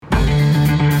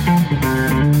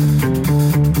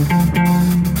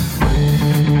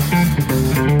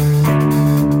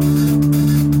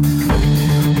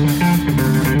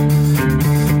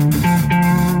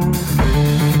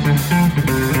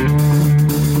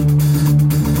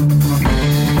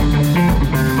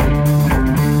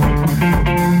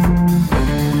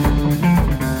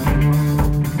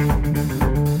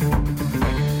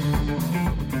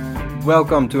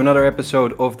welcome to another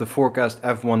episode of the Forecast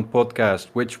F1 podcast,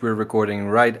 which we're recording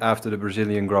right after the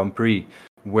Brazilian Grand Prix,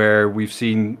 where we've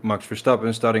seen Max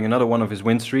Verstappen starting another one of his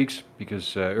win streaks,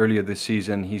 because earlier this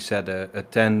season he set a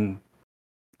 10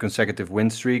 consecutive win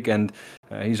streak, and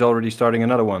he's already starting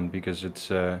another one because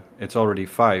it's already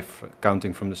 5,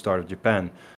 counting from the start of Japan,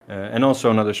 and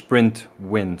also another sprint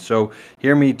win. So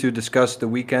here me to discuss the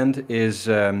weekend is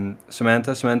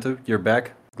Samantha. Samantha, you're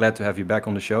back. Glad to have you back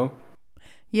on the show.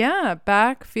 Yeah,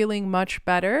 back feeling much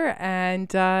better.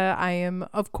 And I am,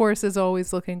 of course, as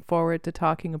always, looking forward to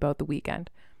talking about the weekend.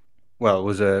 Well, it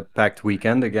was a packed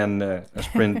weekend again, a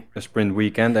sprint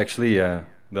weekend actually, the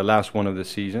last one of the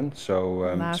season.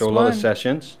 So Last a lot of one.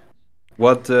 sessions.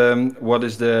 What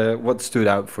stood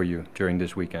out for you during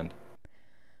this weekend?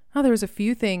 Oh, there was a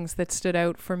few things that stood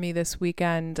out for me this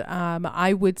weekend.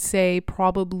 I would say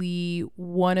probably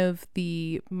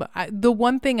the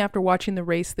one thing after watching the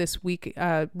race this week,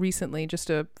 recently, just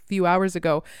a few hours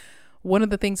ago, one of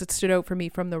the things that stood out for me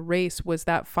from the race was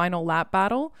that final lap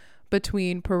battle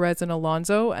between Perez and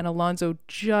Alonso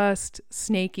just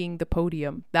snaking the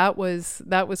podium. That was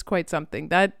quite something.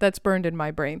 That's burned in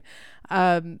my brain.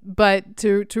 But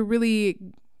to really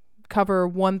cover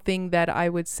one thing that I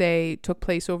would say took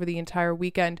place over the entire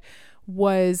weekend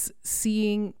was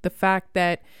seeing the fact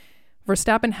that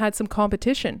Verstappen had some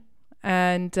competition,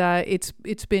 and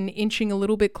it's been inching a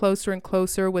little bit closer and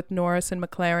closer with Norris and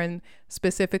McLaren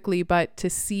specifically. But to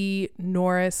see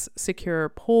Norris secure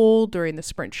pole during the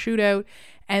sprint shootout,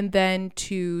 and then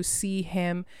to see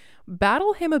him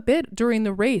battle him a bit during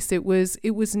the race, it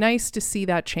was nice to see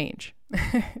that change.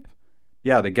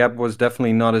 Yeah, the gap was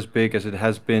definitely not as big as it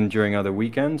has been during other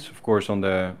weekends. Of course, on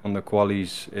the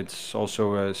qualies, it's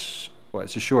also it's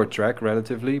a short track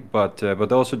relatively, but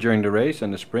also during the race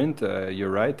and the sprint,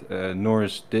 you're right.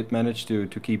 Norris did manage to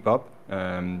keep up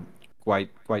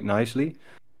quite nicely,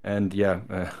 and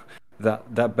yeah,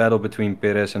 that battle between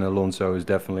Perez and Alonso is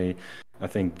definitely, I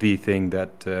think, the thing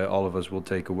that all of us will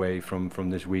take away from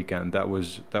this weekend. That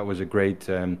was a great,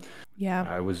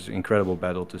 it was incredible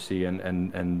battle to see,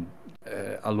 and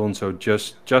Alonso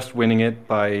just winning it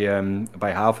by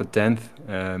half a tenth,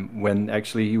 when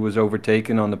actually he was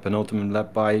overtaken on the penultimate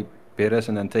lap by Perez,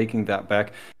 and then taking that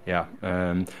back. Yeah,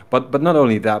 but not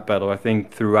only that battle. I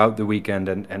think throughout the weekend,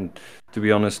 and to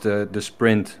be honest, the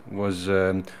sprint was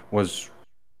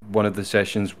one of the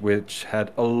sessions which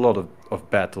had a lot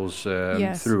of battles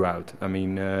Yes. throughout. I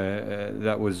mean,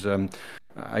 that was,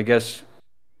 I guess,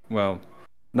 well,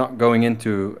 not going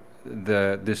into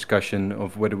the discussion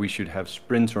of whether we should have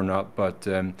sprints or not, but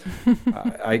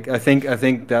I think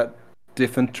that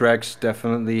different tracks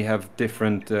definitely have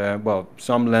different.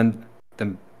 Some lend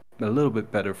them a little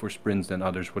bit better for sprints than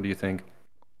others. What do you think?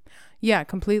 Yeah,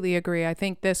 completely agree. I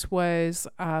think this was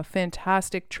a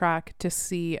fantastic track to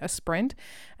see a sprint.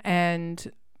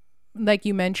 And like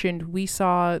you mentioned, we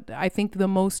saw, I think, the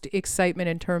most excitement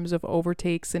in terms of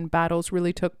overtakes and battles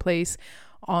really took place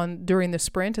during the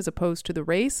sprint as opposed to the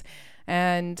race.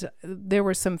 And there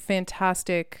were some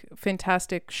fantastic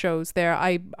shows there.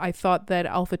 I thought that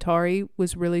AlphaTauri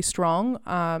was really strong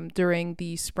during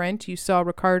the sprint. You saw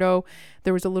Ricciardo.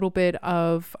 There was a little bit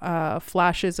of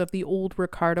flashes of the old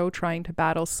Ricciardo trying to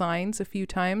battle Sainz a few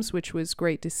times, which was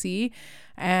great to see,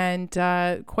 and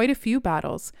quite a few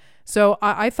battles. So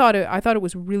I thought it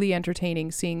was really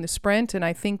entertaining seeing the sprint, and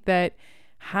I think that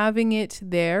having it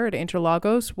there at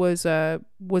Interlagos was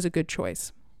a good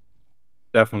choice.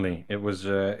 Definitely, it was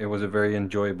a very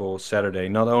enjoyable Saturday.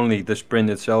 Not only the sprint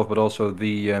itself, but also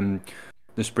the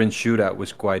sprint shootout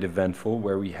was quite eventful,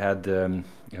 where we had a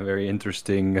very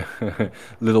interesting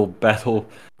little battle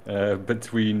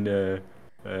between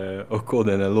Ocon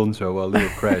and Alonso. Well, a little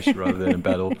crash rather than a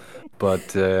battle,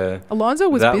 but Alonso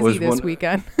was that busy was this one.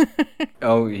 weekend.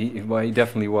 Oh, he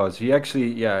definitely was. He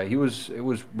actually, yeah, he was. It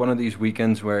was one of these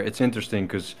weekends where it's interesting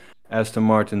because Aston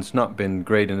Martin's not been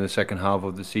great in the second half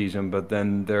of the season, but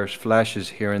then there's flashes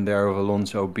here and there of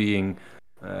Alonso being,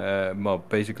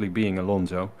 basically being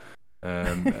Alonso.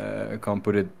 I can't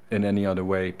put it in any other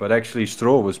way. But actually,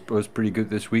 Stroll was pretty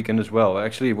good this weekend as well.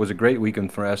 Actually, it was a great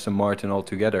weekend for Aston Martin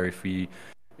altogether. If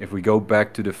we go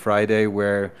back to the Friday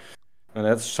where, and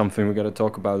that's something we got to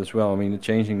talk about as well. I mean, the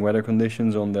changing weather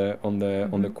conditions on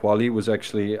the quali was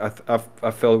actually, I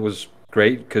felt it was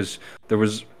great because there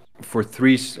was for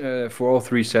all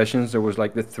 3 sessions there was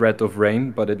like the threat of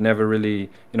rain, but it never really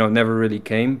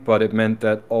came. But it meant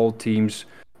that all teams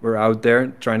were out there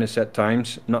trying to set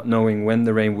times, not knowing when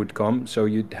the rain would come. So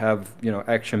you'd have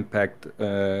action-packed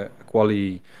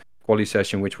quali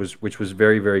session, which was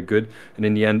very, very good. And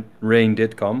in the end, rain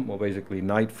did come. Well, basically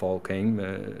nightfall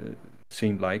came.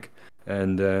 Seemed like,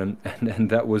 and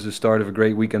that was the start of a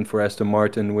great weekend for Aston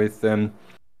Martin with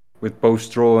both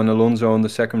Stroll and Alonso on the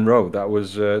second row. That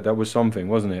was something,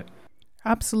 wasn't it?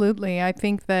 Absolutely. I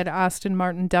think that Aston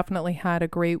Martin definitely had a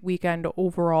great weekend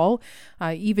overall,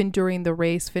 even during the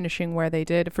race, finishing where they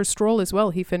did. For Stroll as well,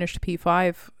 he finished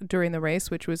P5 during the race,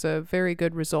 which was a very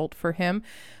good result for him.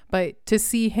 But to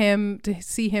see him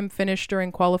finish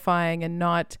during qualifying and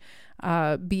not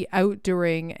be out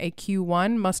during a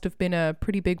Q1 must have been a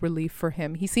pretty big relief for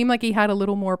him. He seemed like he had a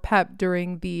little more pep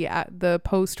during the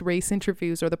post race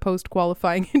interviews or the post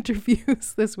qualifying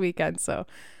interviews this weekend. So.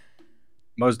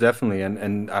 Most definitely,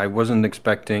 and I wasn't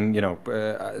expecting,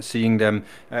 seeing them.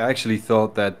 I actually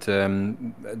thought that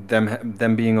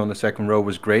them being on the second row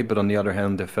was great, but on the other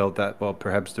hand, I felt that well,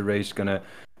 perhaps the race gonna,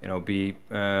 be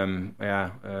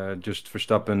just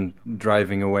Verstappen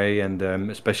driving away, and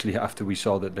especially after we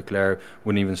saw that Leclerc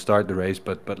wouldn't even start the race.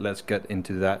 But let's get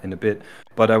into that in a bit.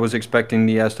 But I was expecting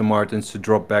the Aston Martins to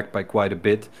drop back by quite a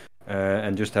bit.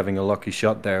 And just having a lucky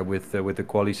shot there with the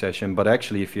quali session. But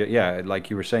actually, like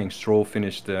you were saying, Stroll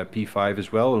finished P5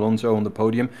 as well. Alonso on the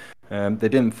podium. They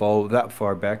didn't fall that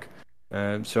far back.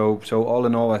 So all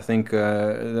in all, I think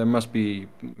there must be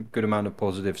a good amount of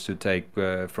positives to take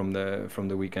from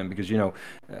the weekend, because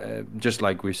just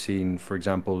like we've seen, for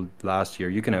example, last year,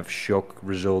 you can have shock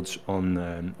results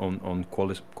on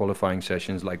qualifying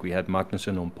sessions, like we had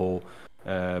Magnussen on pole.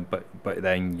 But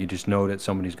then you just know that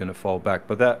somebody's going to fall back.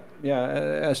 But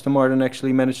Aston Martin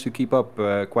actually managed to keep up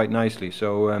quite nicely.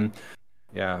 So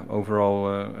overall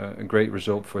a great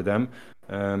result for them.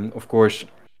 Of course,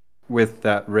 with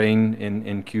that rain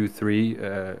in Q3,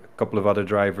 a couple of other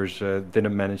drivers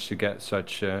didn't manage to get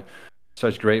such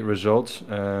great results.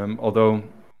 Although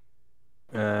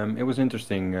it was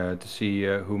interesting to see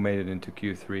who made it into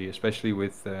Q3, especially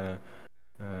with.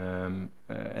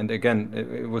 And again,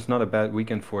 it was not a bad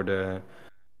weekend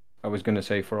I was going to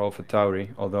say for AlphaTauri,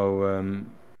 although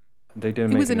they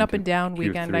didn't. It make was it an up into and down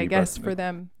weekend, I Q3, guess, but for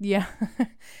them. Yeah.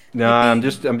 no, I'm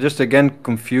just again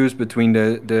confused between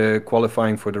the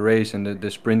qualifying for the race and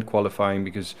the sprint qualifying,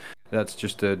 because that's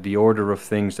just the order of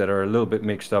things that are a little bit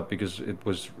mixed up, because it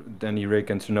was Danny Rick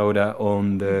and Tsunoda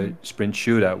on the sprint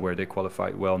shootout where they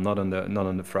qualified well, not on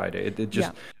the Friday. It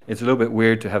just it's a little bit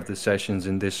weird to have the sessions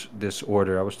in this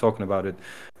order. I was talking about it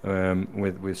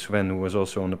with Sven, who was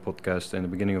also on the podcast in the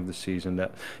beginning of the season,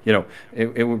 that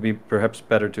it would be perhaps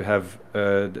better to have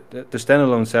the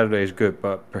standalone Saturday is good,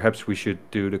 but perhaps we should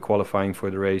do the qualifying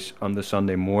for the race on the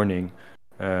Sunday morning.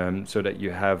 So that you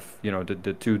have,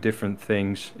 the two different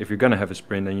things. If you're going to have a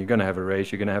sprint and you're going to have a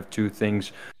race, you're going to have two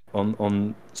things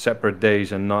on separate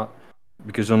days, and not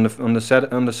because on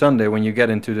the Sunday when you get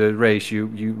into the race, you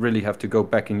really have to go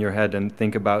back in your head and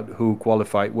think about who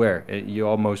qualified where. You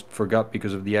almost forgot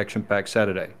because of the action-packed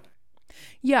Saturday.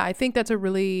 Yeah, I think that's a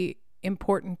really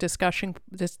important discussion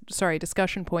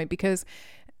point, because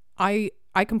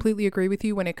I completely agree with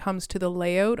you when it comes to the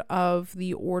layout of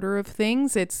the order of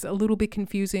things. It's a little bit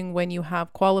confusing when you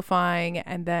have qualifying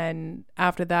and then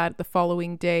after that, the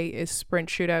following day is sprint,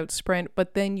 shootout, sprint,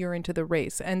 but then you're into the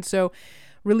race. And so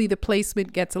really the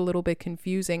placement gets a little bit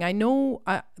confusing. I know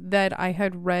that I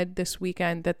had read this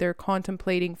weekend that they're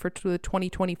contemplating for the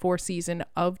 2024 season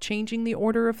of changing the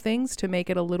order of things to make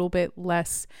it a little bit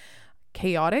less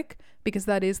chaotic, because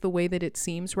that is the way that it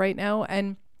seems right now.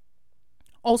 And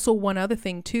also, one other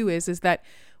thing too is that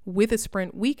with a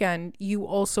sprint weekend, you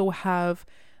also have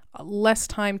less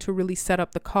time to really set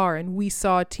up the car. And we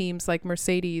saw teams like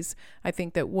Mercedes. I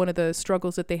think that one of the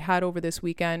struggles that they had over this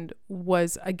weekend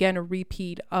was, again, a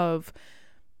repeat of,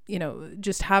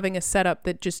 just having a setup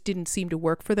that just didn't seem to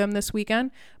work for them this weekend.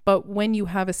 But when you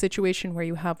have a situation where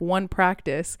you have one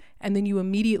practice and then you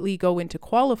immediately go into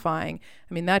qualifying,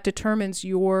 I mean, that determines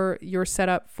your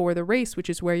setup for the race, which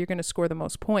is where you're going to score the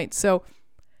most points. So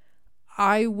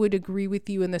I would agree with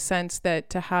you in the sense that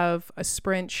to have a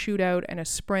sprint shootout and a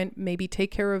sprint, maybe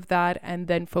take care of that and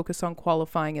then focus on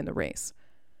qualifying in the race.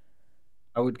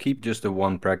 I would keep just the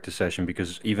one practice session,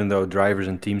 because even though drivers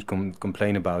and teams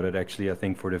complain about it, actually, I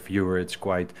think for the viewer, it's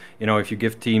quite, if you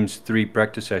give teams 3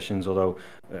 practice sessions, although,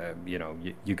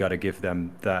 you got to give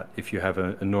them that if you have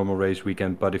a normal race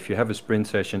weekend. But if you have a sprint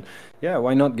session,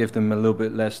 why not give them a little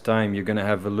bit less time? You're going to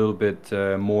have a little bit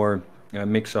more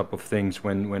mix up of things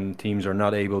when teams are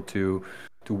not able to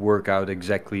work out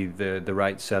exactly the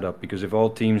right setup, because if all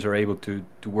teams are able to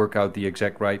work out the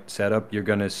exact right setup, you're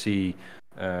going to see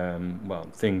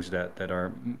things that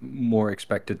are more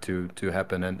expected to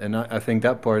happen, and I think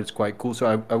that part is quite cool.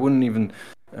 So I wouldn't even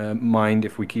mind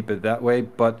if we keep it that way.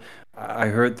 But I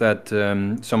heard that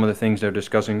some of the things they're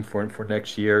discussing for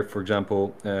next year, for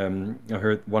example, I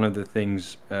heard one of the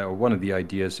things or one of the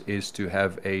ideas is to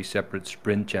have a separate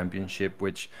sprint championship,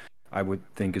 which I would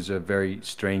think is a very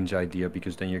strange idea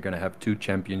because then you're going to have two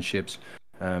championships.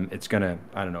 It's gonna,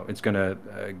 I don't know, it's gonna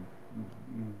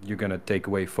you're gonna take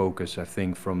away focus, I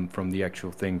think, from the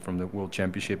actual thing, from the World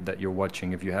Championship that you're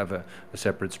watching. If you have a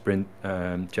separate sprint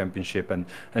championship, and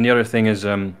the other thing is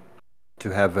to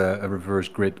have a reverse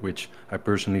grid, which I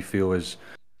personally feel is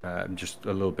just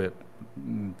a little bit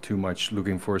too much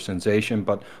looking for a sensation.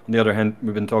 But on the other hand,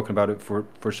 we've been talking about it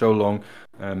for so long.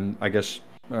 I guess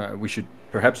we should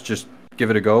perhaps just give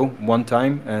it a go one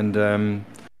time. And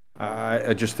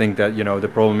I just think that, you know, the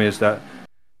problem is that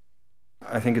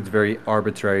I think it's very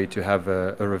arbitrary to have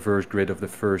a reverse grid of the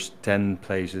first 10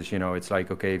 places. You know, it's like,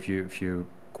 okay, if you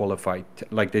qualify,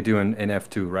 like they do in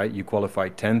F2, right? You qualify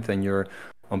 10th and you're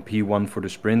on P1 for the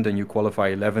sprint, and you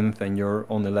qualify 11th and you're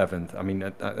on 11th. I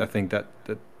mean, I think that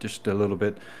just a little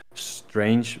bit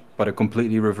strange, but a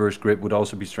completely reverse grid would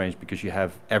also be strange because you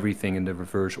have everything in the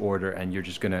reverse order, and you're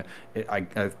just gonna,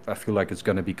 I feel like it's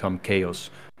gonna become chaos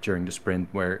during the sprint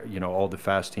where, you know, all the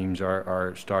fast teams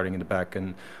are starting in the back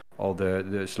and all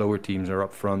the slower teams are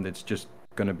up front. It's just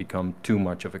going to become too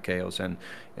much of a chaos. And,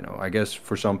 you know, I guess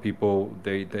for some people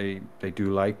they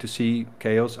do like to see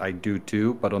chaos. I do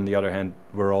too, but on the other hand,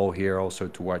 we're all here also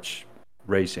to watch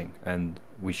racing, and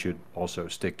we should also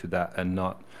stick to that and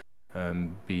not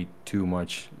be too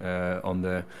much on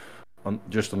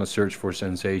a search for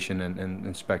sensation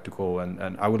and spectacle.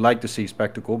 And I would like to see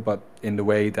spectacle, but in the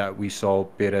way that we saw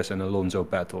Perez and Alonso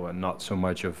battle, and not so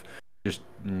much of just,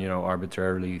 you know,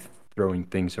 arbitrarily throwing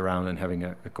things around and having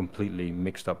a completely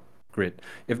mixed up grid.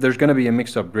 If there's going to be a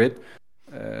mixed up grid,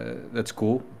 that's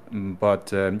cool,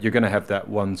 but you're going to have that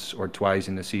once or twice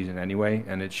in the season anyway,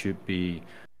 and it should be,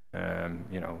 it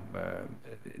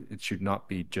should not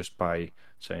be just by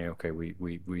saying, okay,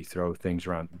 we throw things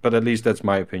around. But at least that's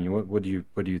my opinion. What do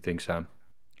you think, Sam?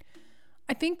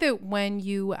 I think that when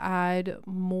you add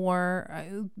more,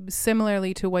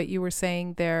 similarly to what you were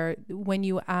saying there, when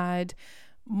you add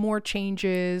more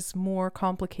changes, more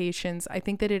complications, I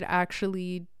think that it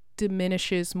actually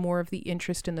diminishes more of the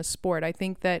interest in the sport. I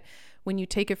think that when you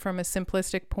take it from a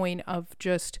simplistic point of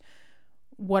just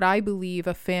what I believe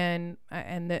a fan,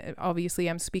 and obviously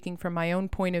I'm speaking from my own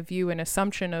point of view and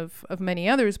assumption of many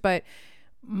others, but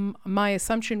my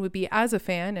assumption would be, as a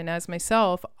fan and as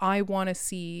myself, I want to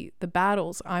see the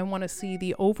battles. I want to see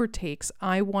the overtakes.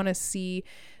 I want to see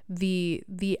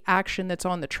the action that's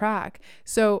on the track.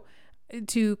 So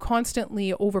to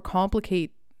constantly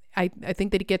overcomplicate, I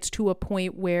think that it gets to a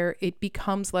point where it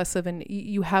becomes less of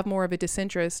you have more of a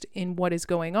disinterest in what is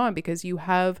going on because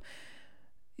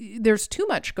there's too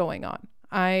much going on.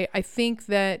 I think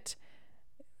that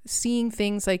seeing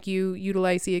things like you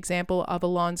utilize the example of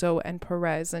Alonso and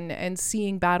Perez and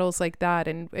seeing battles like that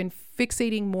and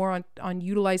fixating more on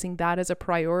utilizing that as a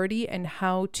priority and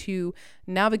how to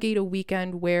navigate a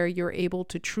weekend where you're able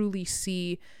to truly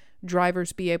see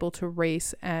drivers be able to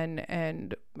race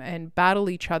and battle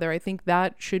each other. I think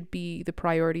that should be the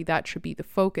priority. That should be the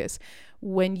focus.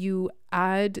 When you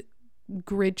add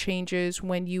grid changes,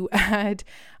 when you add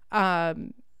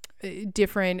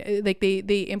different, like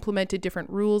they implemented different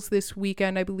rules this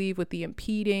weekend, I believe, with the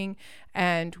impeding,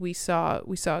 and we saw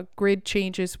grid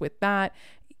changes with that.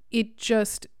 It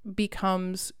just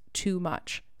becomes too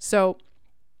much. So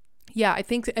yeah, I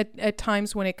think at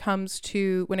times when it comes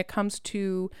to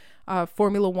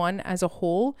Formula One as a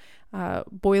whole,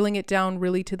 boiling it down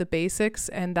really to the basics,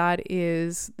 and that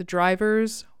is the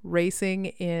drivers racing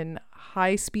in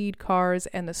high-speed cars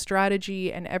and the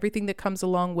strategy and everything that comes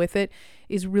along with it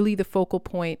is really the focal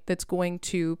point that's going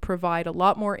to provide a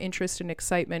lot more interest and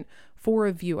excitement for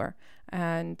a viewer.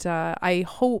 And I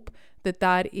hope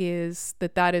that is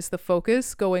the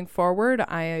focus going forward.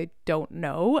 I don't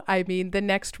know. I mean, the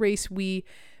next race you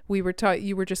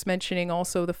were just mentioning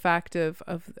also the fact of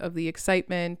the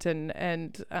excitement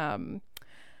and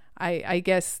I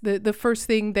guess the first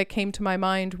thing that came to my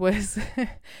mind was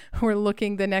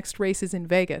the next race is in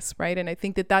Vegas, right? And I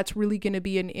think that that's really going to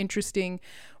be an interesting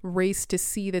race to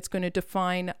see, that's going to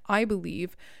define, I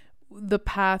believe, the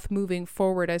path moving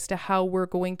forward as to how we're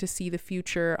going to see the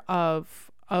future of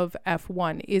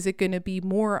F1. Is it going to be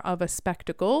more of a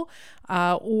spectacle,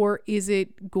 or is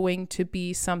it going to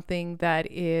be something that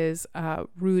is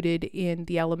rooted in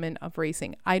the element of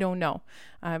racing? I don't know.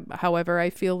 However, I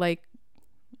feel like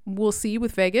we'll see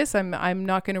with Vegas. I'm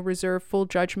not going to reserve full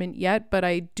judgment yet, but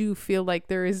I do feel like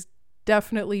there is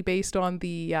definitely, based on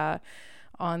the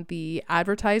on the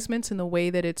advertisements and the way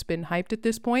that it's been hyped at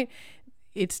this point,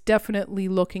 it's definitely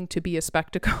looking to be a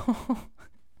spectacle.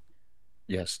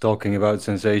 Yes, talking about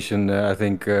sensation, I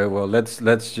think well, let's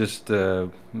just I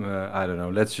don't know,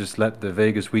 let's just let the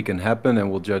Vegas weekend happen and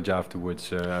we'll judge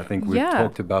afterwards. I think we've Yeah,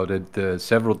 talked about it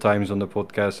several times on the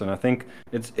podcast, and I think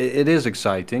it is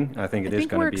exciting. I think I it is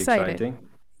think going we're to be excited. exciting,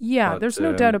 Yeah, but there's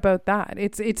no doubt about that.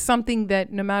 It's something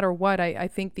that no matter what, I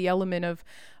think the element of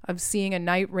seeing a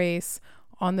night race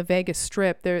on the Vegas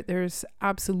Strip, there's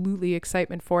absolutely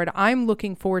excitement for it. I'm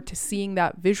looking forward to seeing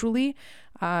that visually.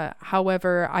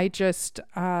 However, I just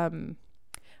I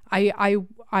I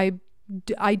I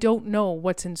I don't know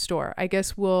what's in store. I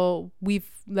guess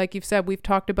we've like you've said, we've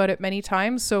talked about it many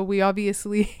times, so we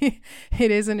obviously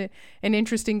it is an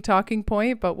interesting talking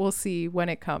point, but we'll see when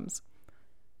it comes.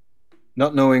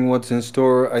 not knowing what's in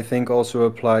store, I think also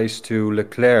applies to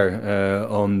Leclerc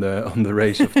on the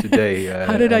race of today,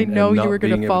 How did I know and you were not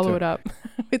going to being able follow to. it up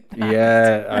with that?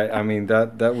 Yeah, I mean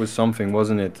that was something,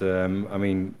 wasn't it? I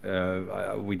mean,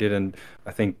 we didn't.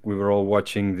 I think we were all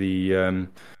watching the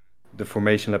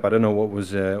formation lap. I don't know what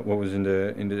was in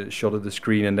the shot of the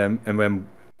screen, and when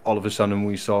all of a sudden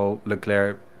we saw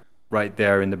Leclerc right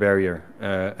there in the barrier,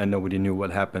 and nobody knew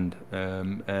what happened.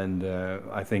 And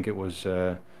I think it was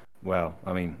well,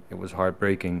 I mean, it was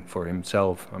heartbreaking for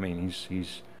himself. I mean,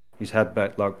 he's had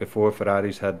bad luck before.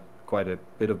 Ferrari's had quite a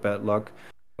bit of bad luck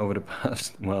over the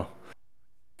past, well,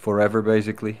 forever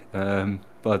basically.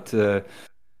 But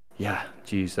yeah,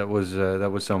 geez, that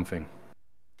was something.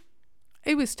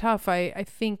 It was tough. I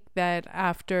think that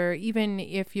after, even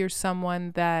if you're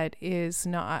someone that is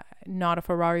not a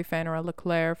Ferrari fan or a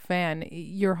Leclerc fan,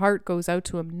 your heart goes out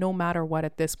to him no matter what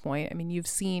at this point. I mean, you've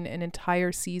seen an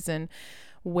entire season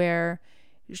where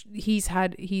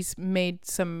he's made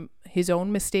some his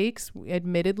own mistakes,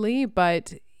 admittedly,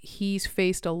 but he's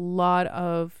faced a lot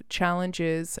of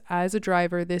challenges as a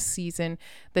driver this season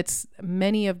that's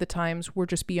many of the times were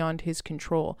just beyond his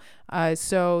control.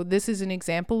 So this is an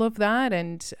example of that.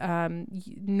 And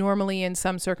normally in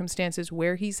some circumstances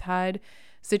where he's had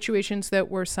situations that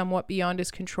were somewhat beyond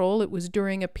his control, it was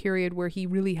during a period where he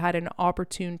really had an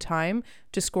opportune time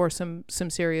to score some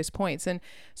serious points. And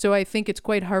so I think it's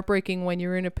quite heartbreaking when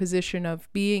you're in a position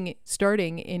of being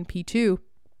starting in P2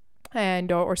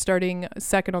 and or starting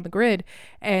second on the grid,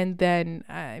 and then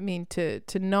I mean to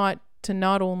not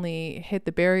only hit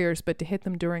the barriers but to hit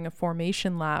them during a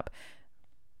formation lap.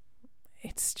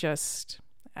 It's just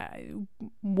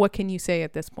what can you say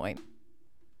at this point?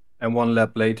 And one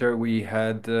lap later, we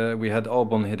had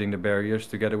Albon hitting the barriers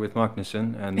together with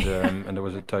Magnussen, and there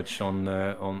was a touch on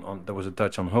there was a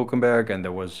touch on Hulkenberg, and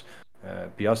there was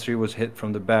Piastri was hit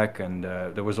from the back, and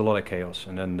there was a lot of chaos.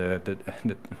 And then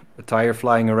the tire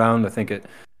flying around, I think it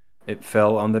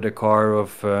fell under the car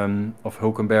of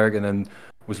Hulkenberg, and then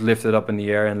was lifted up in the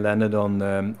air and landed on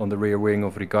the rear wing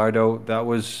of Ricardo. That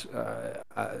was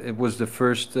it was the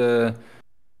first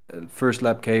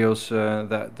lap chaos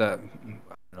that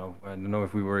I don't know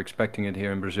if we were expecting it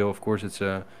here in Brazil. Of course, it's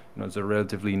a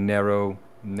relatively narrow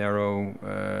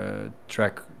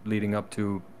track leading up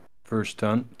to first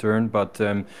turn, but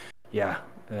yeah,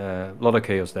 a lot of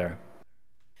chaos there.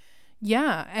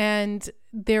 Yeah, and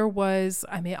there was,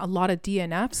 I mean, a lot of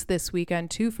DNFs this weekend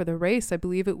too for the race. I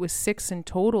believe it was 6 in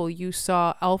total. You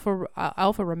saw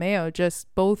Alfa Romeo,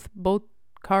 just both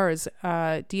cars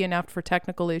DNF'd for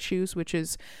technical issues, which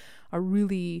is a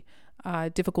really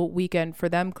difficult weekend for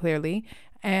them, clearly.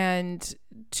 And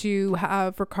to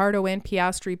have Ricardo and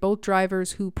Piastri, both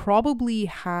drivers who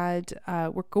probably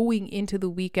were going into the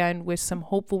weekend with some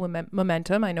hopeful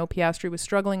momentum. I know Piastri was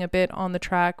struggling a bit on the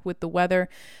track with the weather,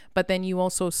 but then you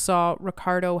also saw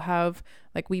Ricardo have,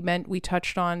 like we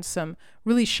touched on, some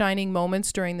really shining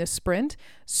moments during the sprint.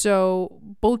 So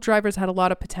both drivers had a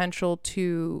lot of potential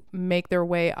to make their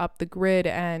way up the grid,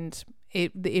 and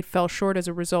it fell short as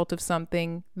a result of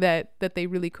something that they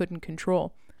really couldn't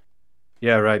control.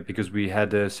 Yeah, right. Because we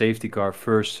had a safety car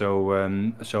first,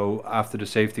 so after the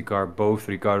safety car, both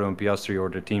Ricardo and Piastri or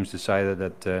their teams decided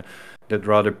that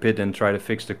rather pit and try to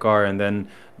fix the car, and then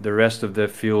the rest of the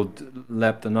field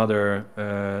lapped another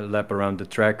lap around the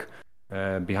track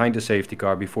behind the safety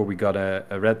car before we got a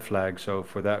red flag. So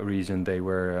for that reason, they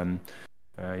were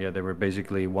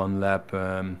basically one lap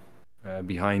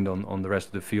behind on the rest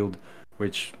of the field,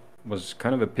 which was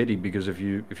kind of a pity because if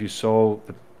you saw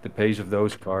the pace of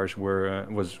those cars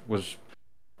was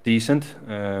decent.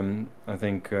 I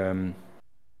think of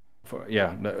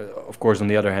course on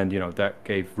the other hand, that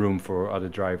gave room for other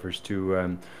drivers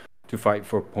to fight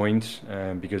for points,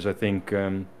 because I think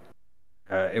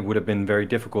it would have been very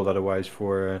difficult otherwise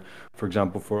for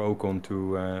example, for Ocon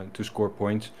to score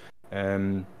points.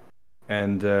 Um,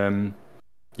 and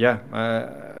yeah,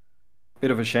 bit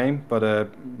of a shame, but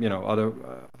other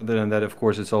than that, of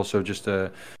course, it's also just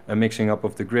a mixing up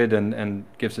of the grid and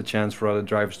gives a chance for other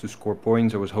drivers to score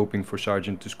points. I was hoping for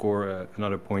Sargent to score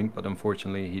another point, but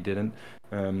unfortunately he didn't.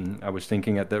 I was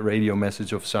thinking at the radio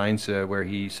message of Sainz where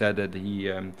he said that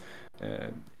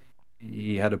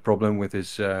he had a problem with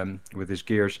his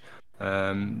gears.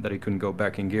 That he couldn't go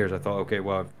back in gears. I thought, okay,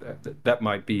 well, that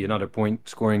might be another point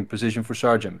scoring position for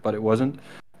Sargent, but it wasn't.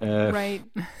 Right.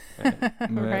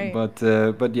 Right.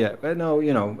 But yeah, no,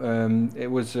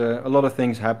 it was a lot of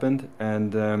things happened,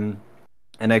 and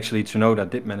actually Tsunoda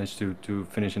did manage to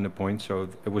finish in the points, so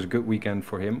it was a good weekend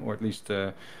for him, or at least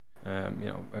a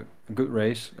good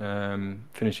race,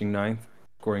 finishing ninth,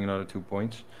 scoring another 2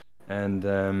 points, and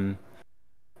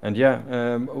yeah,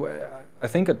 I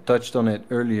think I touched on it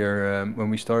earlier when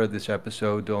we started this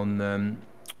episode on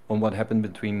what happened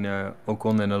between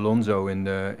Ocon and Alonso in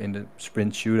the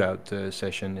sprint shootout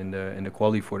session in the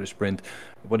quali for the sprint.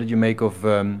 What did you make of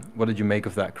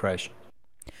that crash?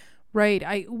 Right.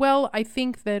 I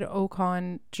think that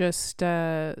Ocon just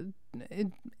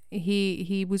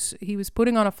he was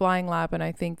putting on a flying lap, and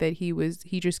I think that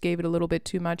he just gave it a little bit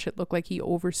too much. It looked like he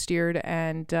oversteered,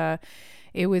 and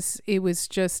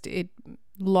it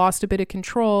lost a bit of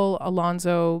control.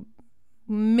 Alonso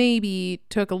maybe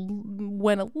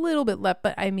went a little bit left,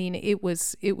 but I mean it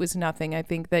was nothing. I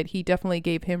think that he definitely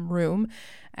gave him room,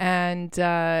 and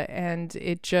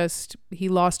it just, he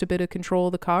lost a bit of control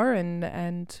of the car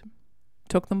and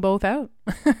took them both out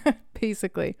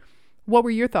basically. What were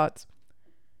your thoughts?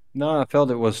 No, I felt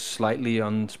it was slightly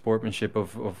unsportsmanship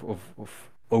of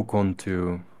Ocon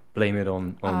to blame it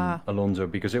on Alonso,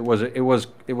 because it was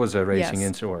a racing Yes.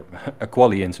 incident, or a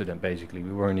quali incident basically.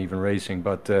 We weren't even racing,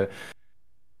 but uh,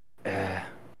 yeah,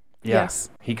 Yes.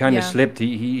 he kind of Yeah. slipped.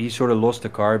 He sort of lost the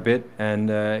car a bit, and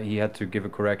he had to give a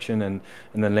correction, and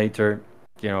then later,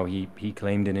 he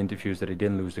claimed in interviews that he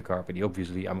didn't lose the car, but he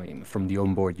obviously, I mean, from the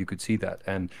onboard you could see that,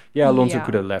 and yeah, Alonso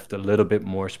could Yeah. have left a little bit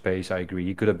more space. I agree.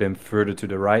 He could have been further to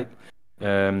the right,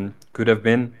 could have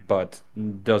been, but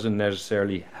doesn't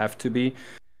necessarily have to be.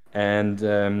 And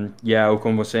yeah,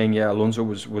 Ocon was saying, yeah, Alonso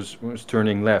was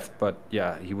turning left, but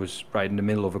yeah, he was right in the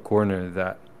middle of a corner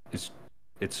that is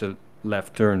it's a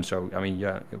left turn. So I mean,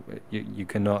 yeah, you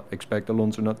cannot expect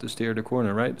Alonso not to steer the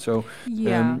corner, right? So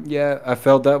Yeah. yeah, I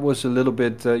felt that was a little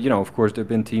bit, of course they've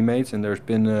been teammates, and there's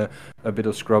been a bit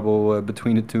of scrabble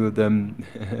between the two of them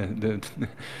the,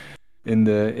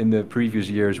 in the previous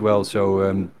year as well.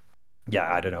 So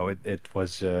yeah, I don't know,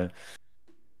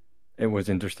 it was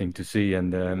interesting to see,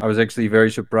 and I was actually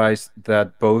very surprised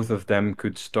that both of them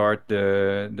could start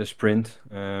the sprint,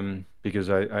 because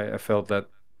I felt that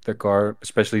the car,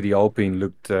 especially the Alpine,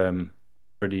 looked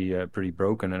pretty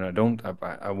broken, and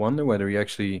I wonder whether he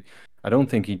actually, I don't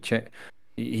think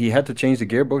he had to change the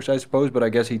gearbox, I suppose, but I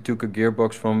guess he took a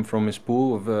gearbox from his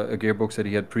pool of a gearbox that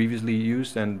he had previously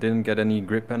used and didn't get any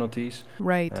grip penalties.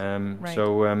 Right. Right.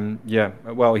 So yeah,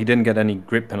 well, he didn't get any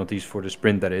grip penalties for the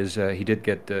sprint. That is, he did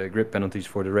get grip penalties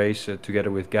for the race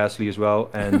together with Gasly as well,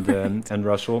 and Right. and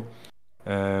Russell.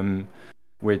 Um,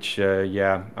 which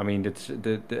yeah, I mean,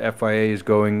 the FIA is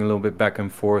going a little bit back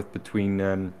and forth between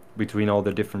all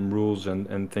the different rules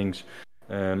and things.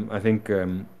 I think.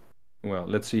 Well,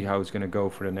 let's see how it's going to go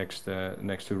for the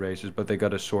next two races, but they got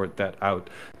to sort that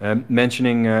out.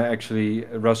 Mentioning actually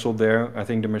Russell there, I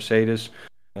think the Mercedes,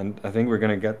 and I think we're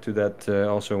going to get to that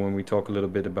also when we talk a little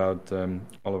bit about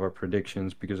all of our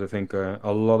predictions, because I think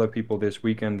a lot of people this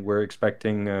weekend were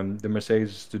expecting the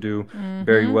Mercedes to do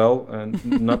very Mm-hmm. well, and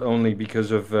not only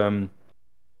because of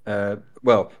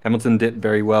well, Hamilton did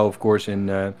very well, of course,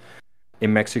 in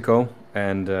Mexico,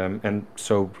 and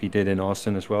so he did in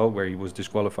Austin as well, where he was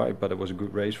disqualified, but it was a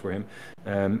good race for him.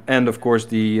 And of course,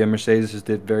 the Mercedes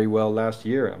did very well last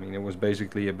year. I mean, it was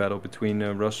basically a battle between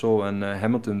Russell and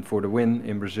Hamilton for the win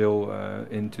in Brazil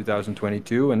in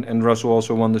 2022, and Russell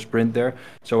also won the sprint there.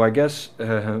 So I guess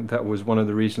that was one of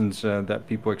the reasons that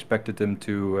people expected him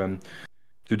to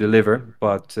deliver,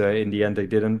 but in the end they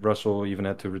didn't. Russell even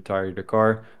had to retire the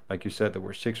car. Like you said, there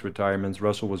were six retirements.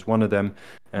 Russell was one of them,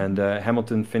 and Mm-hmm.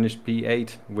 Hamilton finished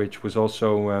P8, which was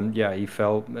also yeah, he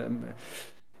fell. I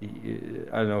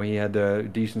don't know. He had a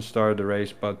decent start of the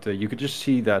race, but you could just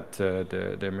see that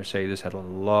the Mercedes had a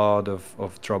lot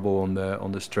of trouble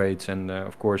on the straights, and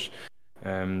of course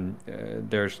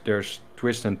there's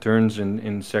twists and turns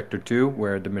in sector two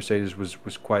where the Mercedes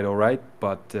was quite all right,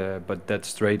 but that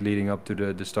straight leading up to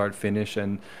the start finish,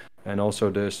 and and also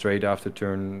the straight after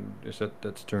turn,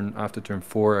 that's turn after turn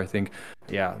 4, I think.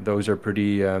 Yeah, those are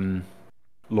pretty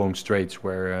long straights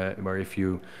where if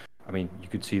you, I mean, you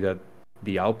could see that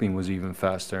the Alpine was even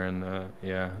faster, and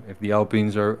yeah, if the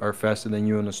Alpines are faster than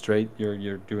you on a straight,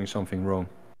 you're doing something wrong.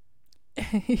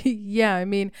 Yeah, I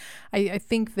mean, I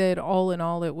think that all in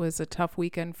all, it was a tough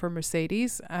weekend for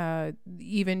Mercedes.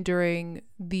 Even during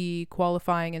the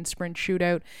qualifying and sprint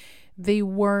shootout, they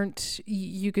weren't.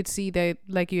 You could see that,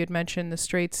 like you had mentioned, the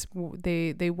straights.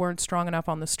 They weren't strong enough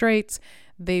on the straights.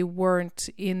 They weren't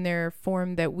in their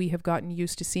form that we have gotten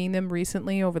used to seeing them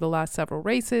recently over the last several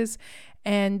races.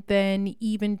 And then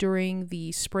even during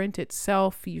the sprint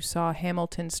itself, you saw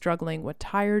Hamilton struggling with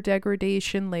tire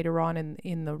degradation later on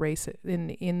in the race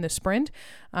in the sprint.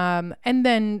 And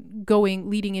then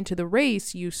leading into the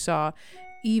race, you saw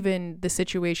even the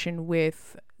situation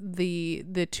with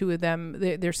the two of them.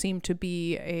 There seemed to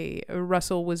be a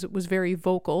Russell was very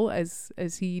vocal,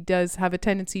 as he does have a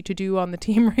tendency to do on the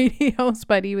team radios,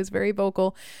 but he was very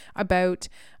vocal about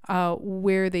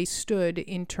where they stood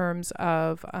in terms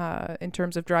of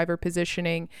driver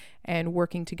positioning and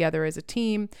working together as a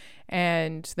team.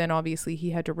 And then obviously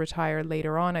he had to retire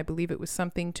later on. I believe it was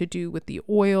something to do with the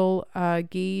oil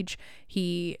gauge.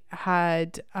 He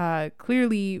had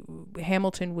clearly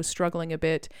Hamilton was struggling a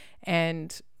bit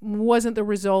and wasn't the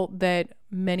result that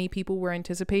many people were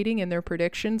anticipating in their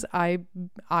predictions. I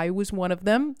was one of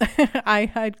them.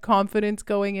 I had confidence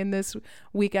going in this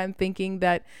weekend thinking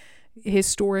that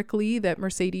historically that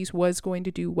Mercedes was going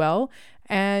to do well,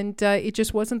 and it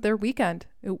just wasn't their weekend.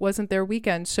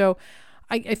 So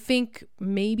I think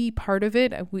maybe part of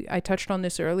it, I touched on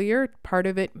this earlier, part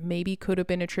of it maybe could have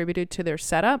been attributed to their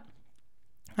setup.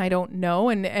 I don't know.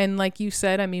 And like you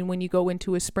said, I mean, when you go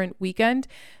into a sprint weekend,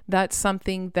 that's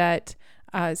something that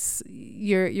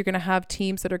you're going to have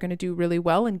teams that are going to do really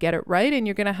well and get it right, and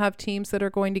you're going to have teams that are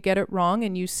going to get it wrong,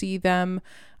 and you see them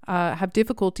have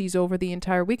difficulties over the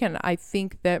entire weekend. I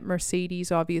think that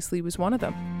Mercedes obviously was one of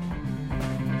them.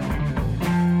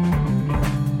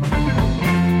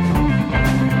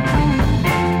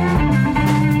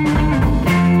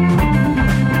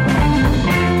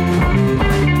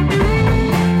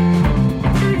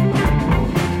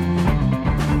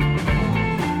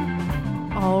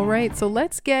 Right, so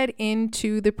let's get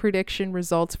into the prediction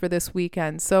results for this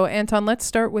weekend. So, Anton, let's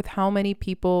start with how many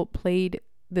people played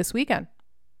this weekend.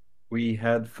 We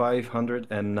had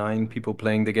 509 people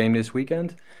playing the game this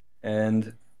weekend,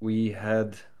 and we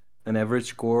had an average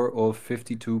score of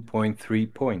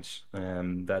 52.3 points.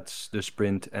 That's the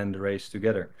sprint and the race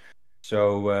together.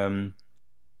 So,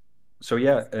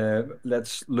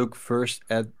 let's look first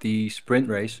at the sprint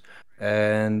race.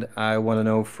 And I want to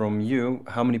know from you,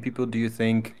 how many people do you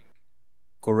think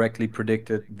correctly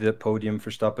predicted the podium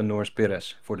for Verstappen, Norris,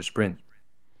 Perez for the sprint?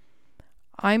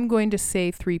 I'm going to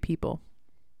say 3 people.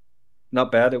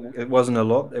 Not bad. It wasn't a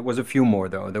lot. It was a few more,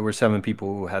 though. There were 7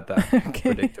 people who had that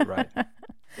predicted right.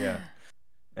 Yeah.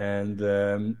 And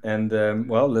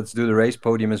well, let's do the race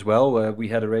podium as well. We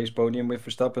had a race podium with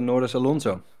Verstappen, Norris,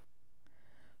 Alonso.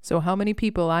 So how many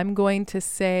people? I'm going to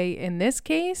say, in this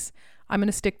case, I'm going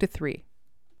to stick to 3.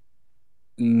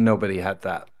 Nobody had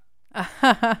that.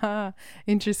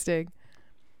 Interesting.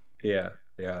 Yeah,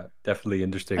 definitely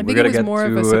interesting. I think it was more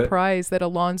of a surprise that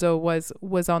Alonso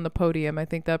was on the podium. I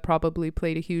think that probably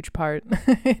played a huge part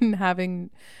in having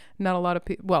not a lot of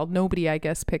people. Well, nobody, I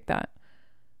guess, picked that.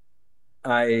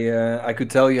 I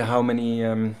could tell you how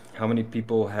many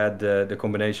people had the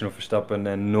combination of Verstappen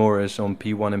and Norris on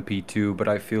P1 and P2, but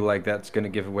I feel like that's going to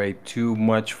give away too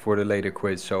much for the later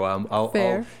quiz.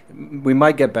 So we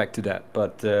might get back to that,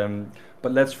 but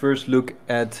let's first look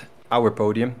at our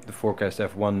podium, the Forecast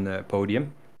F1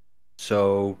 podium.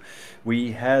 So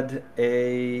we had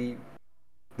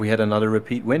another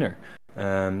repeat winner.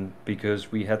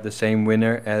 Because we had the same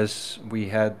winner as we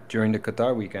had during the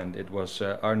Qatar weekend. It was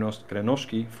Arnost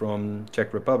Krenovsky from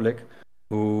Czech Republic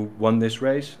who won this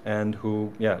race, and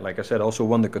who, like I said, also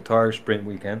won the Qatar sprint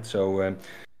weekend. So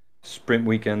sprint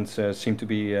weekends seem to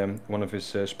be one of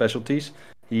his specialties.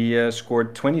 He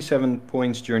scored 27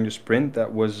 points during the sprint.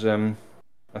 That was, I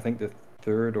think, the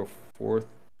 3rd or 4th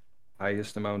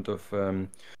highest amount of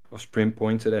sprint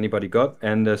points that anybody got,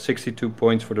 and 62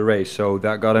 points for the race. So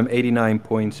that got him 89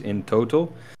 points in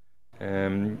total.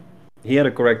 He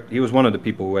was one of the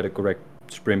people who had a correct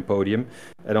sprint podium,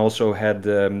 and also had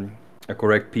a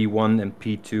correct P1 and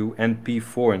P2 and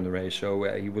P4 in the race. So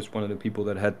he was one of the people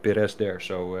that had Perez there.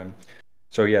 So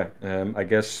I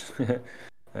guess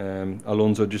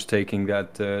Alonso just taking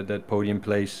that podium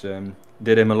place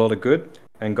did him a lot of good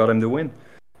and got him the win.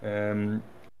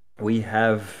 We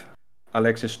have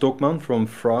Alexis Stockmann from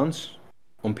France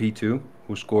on P2,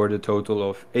 who scored a total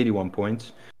of 81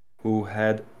 points, who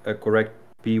had a correct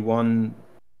P1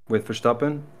 with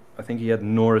Verstappen. I think he had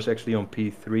Norris actually on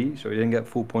P3, so he didn't get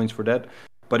full points for that.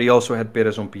 But he also had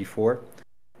Perez on P4,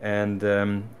 and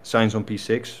Sainz on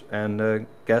P6, and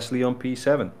Gasly on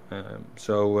P7.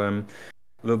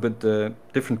 A little bit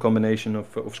different combination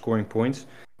of scoring points.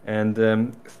 And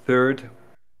third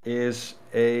is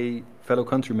a fellow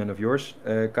countryman of yours,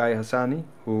 Kai Hassani,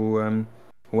 who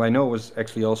I know was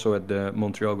actually also at the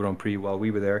Montreal Grand Prix while we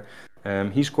were there.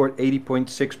 He scored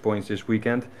 80.6 points this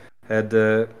weekend, had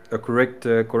a correct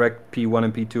P1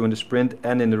 and P2 in the sprint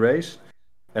and in the race,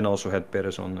 and also had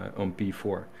Perez on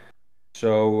P4.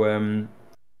 So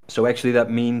actually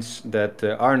that means that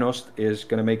Arnost is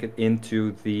going to make it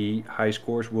into the high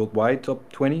scores worldwide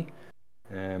top 20.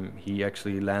 He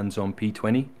actually lands on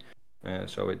P20,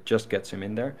 so it just gets him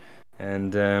in there.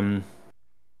 And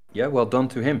yeah, well done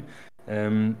to him.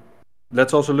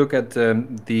 Let's also look at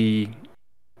the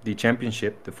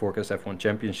championship, the Forecast F1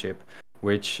 Championship,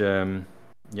 which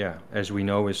yeah, as we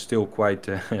know, is still quite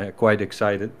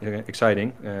exciting.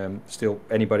 Still,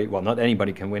 not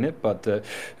anybody can win it, but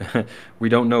we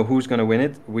don't know who's going to win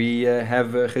it. We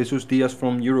have Jesus Diaz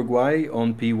from Uruguay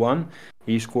on P1.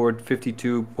 He scored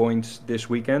 52 points this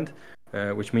weekend,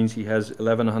 which means he has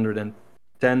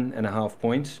 1,110.5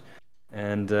 points.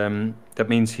 And that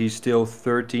means he's still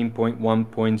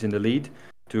 13.1 points in the lead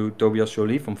to Tobias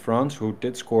Joly from France, who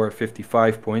did score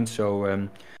 55 points. So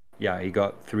yeah, he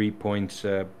got 3 points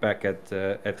back at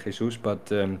Jesus,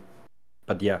 but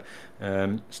yeah,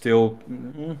 still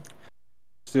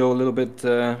a little bit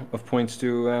of points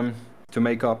to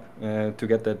make up to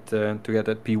get that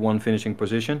P1 finishing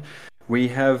position. We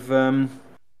have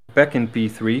back in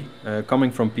P3,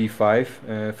 coming from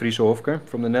P5, Friso Hofker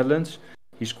from the Netherlands.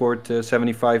 He scored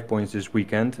 75 points this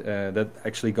weekend. That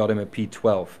actually got him a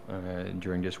P12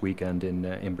 during this weekend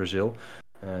in Brazil.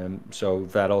 So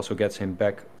that also gets him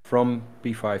back from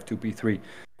P5 to P3.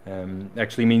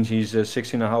 Actually means he's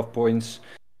 16.5 points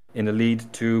in the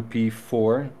lead to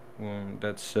P4.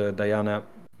 That's Diana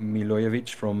Milojevic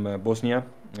from Bosnia,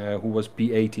 who was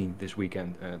P18 this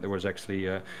weekend. There was actually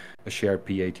a shared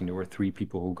P18. There were 3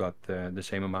 people who got the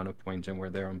same amount of points and were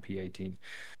there on P18.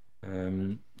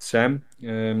 Sam,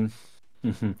 Yes.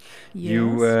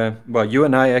 you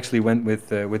and I actually went with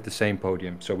the same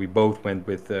podium, so we both went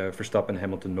with Verstappen,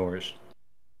 Hamilton, Norris.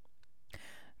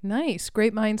 Nice.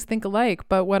 Great minds think alike.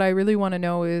 But what I really want to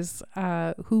know is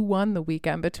who won the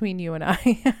weekend between you and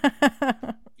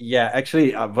I? Yeah,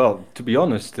 actually, well, to be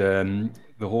honest, the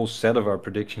whole set of our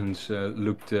predictions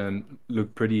looked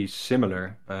pretty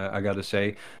similar. I gotta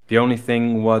say, the only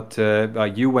thing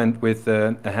you went with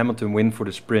a Hamilton win for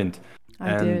the sprint, I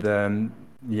and did.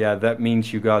 yeah, that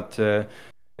means you got.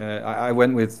 I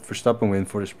went with Verstappen win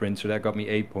for the sprint, so that got me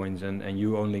 8 points, and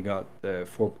you only got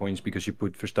 4 points because you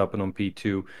put Verstappen on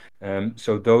P2.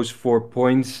 So those 4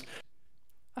 points,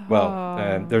 well,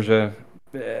 Oh.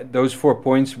 those 4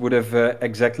 points would have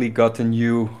exactly gotten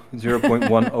you zero point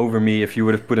 0.1 over me if you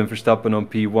would have put in Verstappen on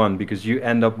P1, because you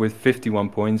end up with 51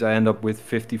 points. I end up with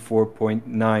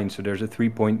 54.9. So there's a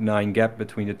 3.9 gap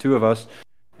between the two of us.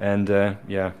 And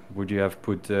yeah, would you have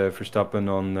put Verstappen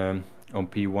on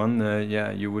P1?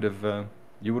 Yeah, you would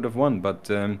have won. But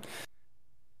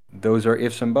those are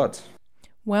ifs and buts.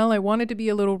 Well, I wanted to be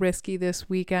a little risky this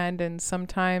weekend, and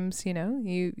sometimes,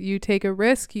 you take a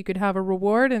risk, you could have a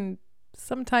reward, and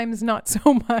sometimes not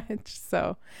so much.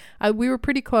 So, we were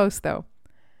pretty close, though.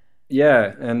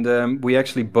 Yeah, and we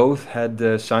actually both had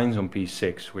the signs on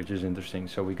P6, which is interesting.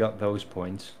 So we got those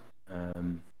points.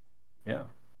 Yeah.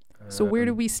 So, where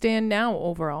do Um, we stand now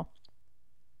overall?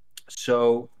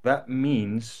 so that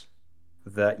means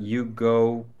that you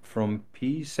go from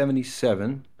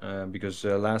P77, because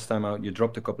last time out you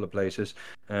dropped a couple of places,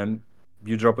 and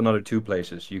you drop another 2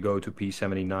 places. You go to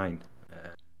P79.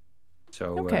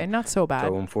 So, Okay, not so bad.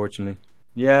 so unfortunately,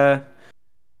 yeah,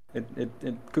 it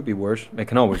could be worse. It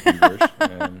can always be worse.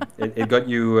 It got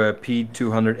you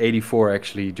P284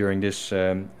 actually during this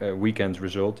weekend's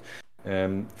result.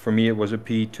 For me, it was a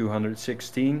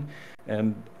P216,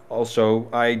 and also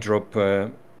I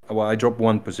drop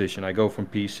one position. I go from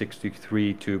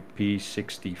P63 to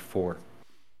P64.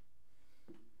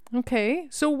 Okay,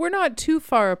 so we're not too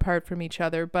far apart from each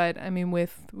other, but I mean,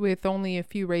 with only a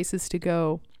few races to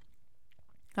go,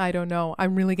 I don't know.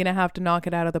 I'm really gonna have to knock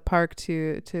it out of the park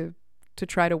to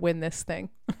try to win this thing.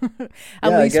 At Yeah,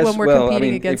 I least when guess. we're Well, I competing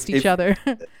mean, against each other.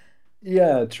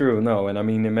 yeah, true. No, and I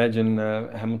mean, imagine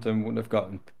Hamilton would have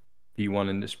gotten P1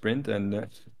 in the sprint, and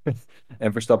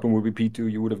and Verstappen would be P2.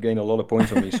 You would have gained a lot of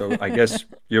points on me. So I guess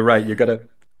you're right.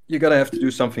 you're gonna have to do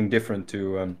something different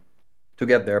to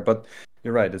get there. But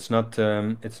you're right, it's not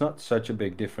such a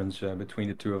big difference between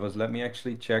the two of us. Let me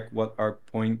actually check what our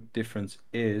point difference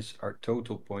is, our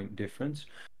total point difference.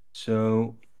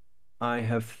 So I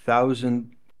have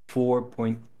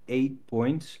 1,004.8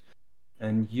 points,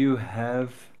 and you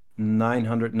have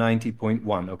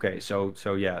 990.1. Okay, so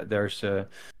yeah, there's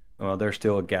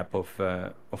still a gap of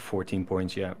 14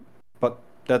 points, yeah. But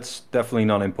that's definitely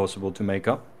not impossible to make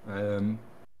up.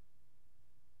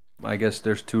 I guess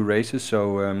there's two races,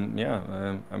 so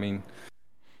yeah. I mean,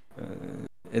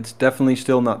 it's definitely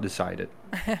still not decided.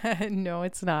 No,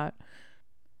 it's not.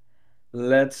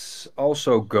 Let's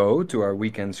also go to our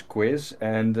weekend's quiz,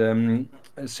 and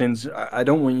since I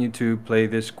don't want you to play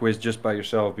this quiz just by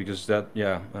yourself, because that,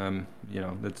 yeah,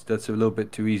 that's a little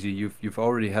bit too easy. You've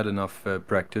already had enough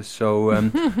practice, so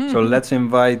let's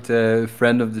invite a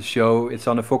friend of the show,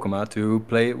 Itzanne Fokkema, to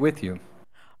play it with you.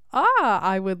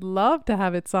 I would love to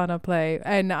have Itsana play.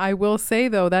 And I will say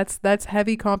though, that's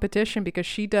heavy competition because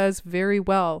she does very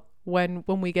well when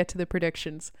we get to the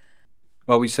predictions.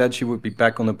 Well, we said she would be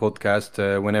back on the podcast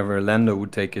whenever Lando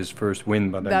would take his first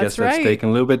win, but I guess That's that's right. taken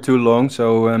a little bit too long.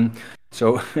 So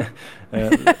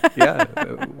yeah,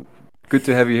 good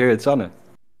to have you here. It's Anne.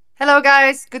 Hello,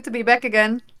 guys. Good to be back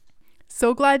again.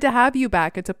 So glad to have you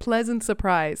back. It's a pleasant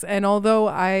surprise. And although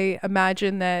I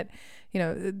imagine that,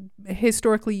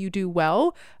 historically you do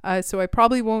well, so I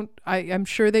probably won't. I'm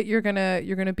sure that you're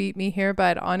gonna beat me here.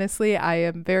 But honestly, I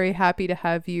am very happy to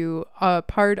have you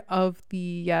part of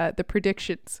the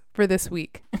predictions for this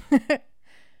week.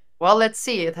 Well, let's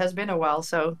see. It has been a while,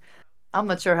 so I'm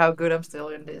not sure how good I'm still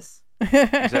in this.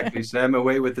 Exactly, Sam.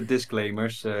 Away with the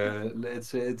disclaimers.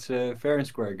 It's a fair and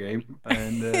square game,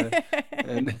 and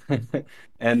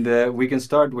and we can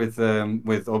start with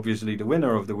obviously the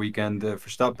winner of the weekend,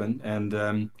 Verstappen.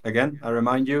 And again, I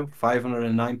remind you,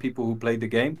 509 people who played the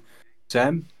game.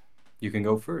 Sam, you can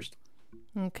go first.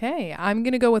 Okay, I'm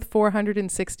gonna go with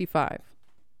 465.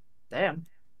 Damn.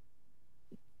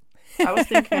 I was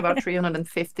thinking about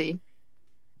 350.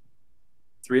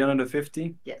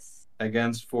 350 Yes.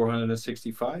 against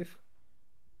 465.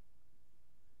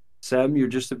 Sam, you're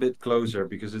just a bit closer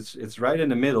because it's right in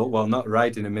the middle. Well, not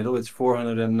right in the middle. It's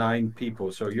 409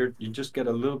 people. So you just get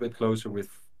a little bit closer with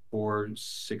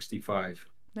 465.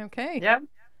 Okay, Yeah.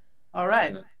 All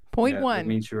right. Yeah, point yeah, that one.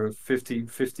 means you're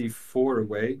 54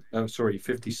 away. Oh, sorry,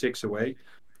 56 away,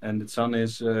 and the sun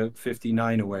is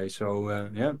 59 away. So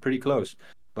yeah, pretty close.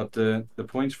 But the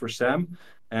points for Sam,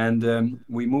 and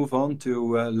we move on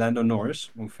to Lando Norris,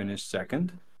 who finished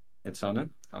second. It's on it.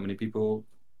 How many people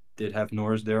did have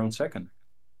Norris there on second?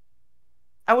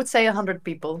 I would say 100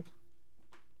 people.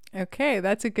 Okay,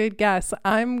 that's a good guess.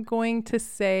 I'm going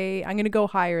to go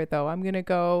higher though. I'm going to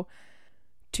go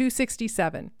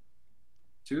 267.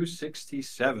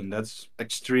 267. That's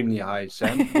extremely high,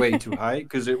 Sam. Way too high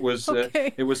because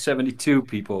Okay. it was 72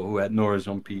 people who had Norris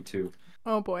on P2.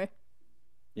 Oh boy.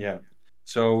 Yeah.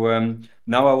 So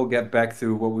now I will get back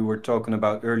to what we were talking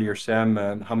about earlier, Sam.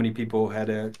 How many people had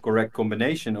a correct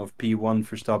combination of P1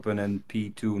 Verstappen and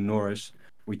P2 Norris?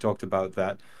 We talked about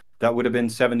that. That would have been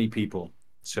 70 people.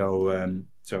 So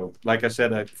like I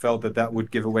said, I felt that that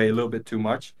would give away a little bit too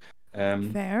much.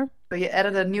 Um, Fair. So you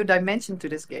added a new dimension to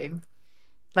this game.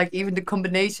 Like even the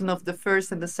combination of the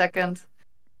first and the second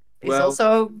is well,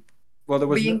 also well, there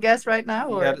was being no, guessed right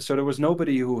now, yeah, or? so there was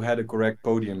nobody who had a correct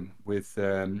podium with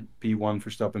P1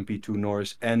 Verstappen, P2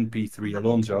 Norris, and P3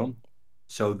 Alonso.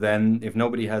 So then, if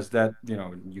nobody has that,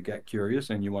 you get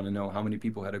curious and you want to know how many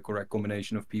people had a correct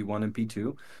combination of P1 and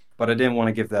P2. But I didn't want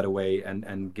to give that away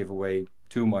and give away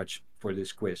too much for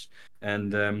this quiz.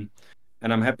 And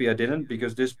I'm happy I didn't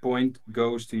because this point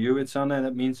goes to you, Itzana, and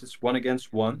that means it's one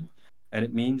against one. And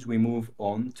it means we move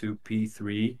on to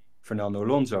P3 Fernando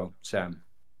Alonso, Sam.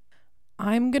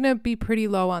 I'm going to be pretty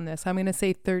low on this. I'm going to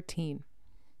say 13.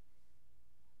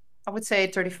 I would say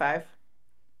 35.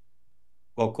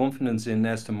 Well, confidence in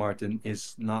Aston Martin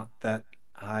is not that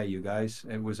high, you guys.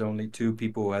 It was only two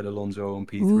people who had Alonso on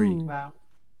P3. Ooh. Wow.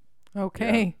 Yeah,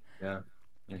 Okay. yeah,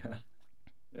 yeah.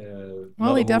 Well, Not he a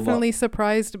whole lot. definitely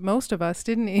surprised most of us,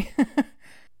 didn't he?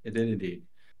 It did indeed.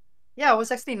 Yeah, it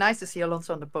was actually nice to see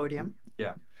Alonso on the podium.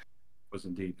 Yeah, it was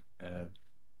indeed. Uh,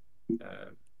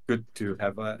 Good to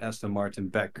have Aston Martin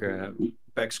back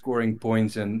scoring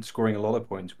points and scoring a lot of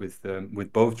points with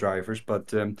both drivers.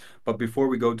 But before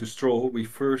we go to Stroll, we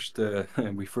first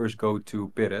we first go to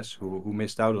Perez, who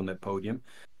missed out on that podium.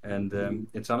 And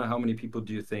it's Anna, how many people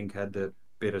do you think had the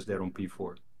Perez there on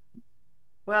P4?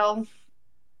 Well,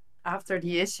 after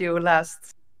the issue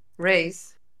last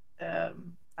race,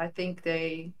 I think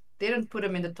they didn't put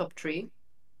him in the top three.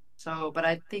 So, but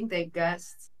I think they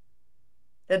guessed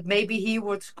that maybe he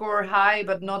would score high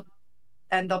but not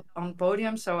end up on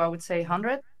podium. So I would say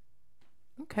 100.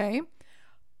 Okay.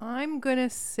 I'm going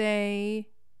to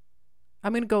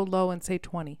go low and say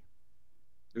 20.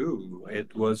 Ooh,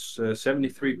 it was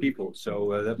 73 people.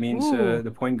 So that means Ooh.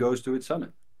 the point goes to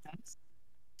Itzanne.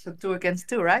 So 2 against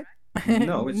 2, right?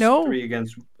 No, it's No. 3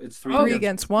 against. It's 3 3 against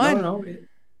against 1.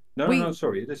 No, Wait. no,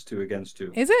 sorry. It is 2 against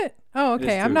 2. Is it? Oh, It is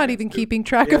okay. I'm 2 not against even 2. keeping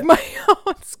track Yeah. of my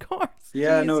own scores.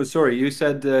 Yeah, Jeez. no, sorry. You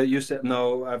said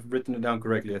no. I've written it down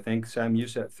correctly. I think Sam, you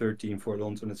said 13 for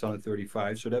Alonso, and it's on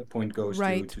 35. So that point goes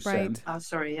Right, to right. Sam. Oh,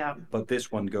 sorry, yeah. But this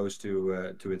one goes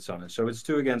to Itzanne. So it's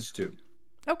 2 against 2.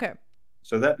 Okay.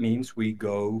 So that means we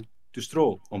go to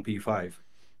Stroll on P5.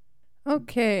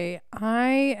 Okay.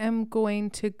 I am going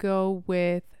to go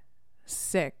with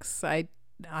 6. I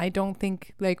don't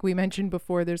think, like we mentioned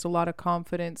before, there's a lot of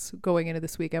confidence going into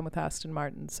this weekend with Aston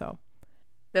Martin. So.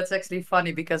 That's actually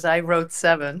funny because I wrote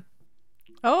 7.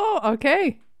 Oh,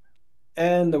 okay.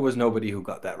 And there was nobody who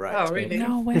got that right. Oh, really?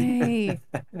 No way.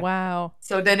 Wow.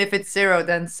 So then if it's 0,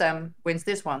 then Sam wins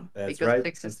this one. That's because right.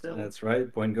 6 is still That's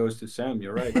right. Point goes to Sam.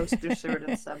 You're right. close to 0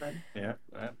 than 7. Yeah,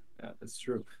 that's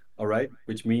true. All right,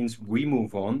 which means we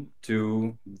move on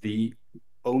to the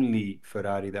only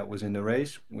Ferrari that was in the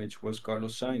race, which was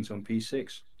Carlos Sainz on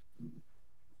P6.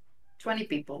 20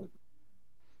 people.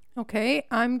 Okay.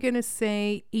 I'm going to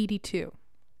say 82.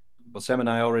 Well, Sam and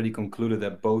I already concluded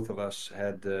that both of us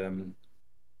had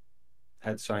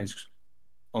Sainz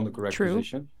on the correct True.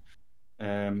 position.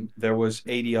 There was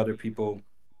 80 other people.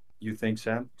 You think,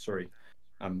 Sam? Sorry,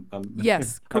 I'm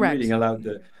Yes, I'm correct. reading aloud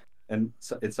and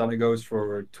it's only goes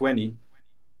for 20.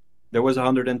 There was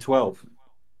 112.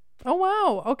 Oh,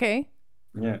 wow. Okay.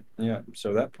 Yeah.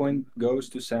 So that point goes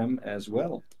to Sam as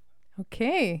well.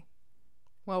 Okay.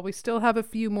 Well, we still have a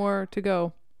few more to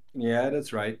go. Yeah,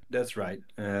 that's right.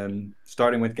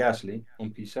 Starting with Gasly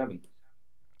on P7.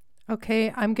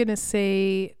 Okay. I'm going to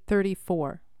say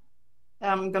 34.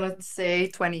 I'm going to say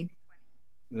 20.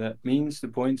 That means the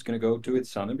point's going to go to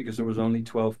Itzanne because there was only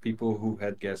 12 people who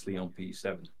had Gasly on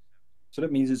P7. So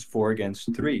that means it's 4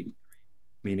 against 3,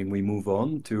 meaning we move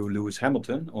on to Lewis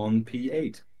Hamilton on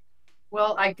P8.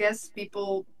 Well, I guess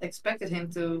people expected him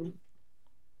to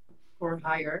score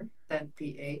higher than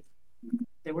P8.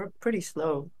 They were pretty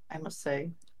slow, I must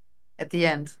say. At the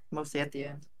end, mostly at the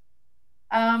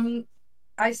end.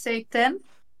 I say 10.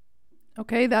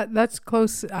 Okay, that's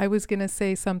close. I was going to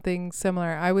say something similar.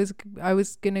 I was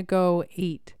going to go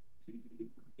 8.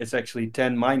 It's actually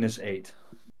 10 minus 8. It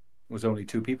was only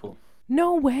 2 people.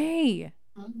 No way.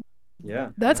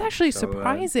 Yeah. That's yeah. actually So,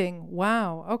 surprising.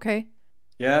 Wow. Okay.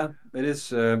 Yeah, it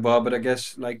is. Well, but I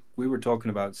guess like we were talking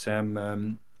about,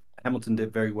 Sam, Hamilton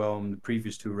did very well in the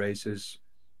previous 2 races.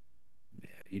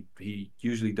 He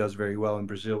usually does very well in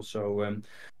Brazil. So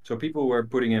people were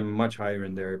putting him much higher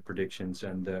in their predictions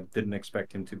and didn't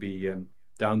expect him to be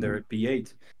down there at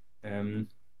P8. Then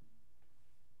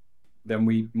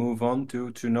we move on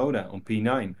to Tsunoda on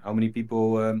P9. How many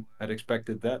people had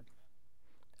expected that?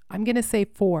 I'm going to say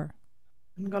 4.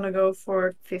 I'm going to go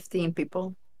for 15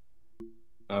 people.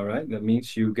 All right, that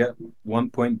means you get 1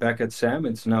 point back at Sam.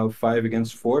 It's now 5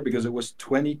 against 4 because it was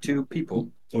 22 people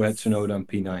who had Tsunoda on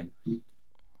P9.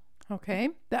 Okay.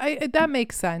 That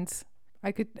makes sense.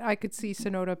 I could see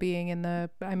Tsunoda being in the,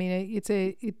 I mean,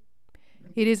 it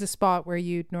is a spot where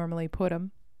you'd normally put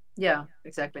him. Yeah,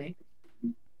 exactly.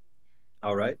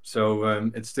 All right, so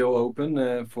it's still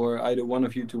open for either one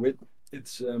of you to win.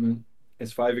 It's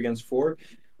 5 against 4.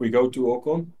 We go to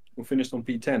Ocon, who finished on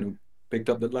P10, who picked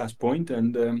up that last point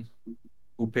and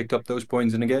who picked up those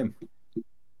points in the game.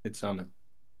 It's Anna.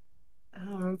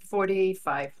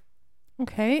 45.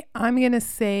 Okay, I'm going to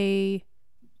say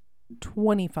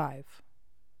 25.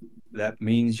 That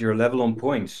means you're level on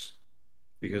points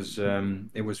because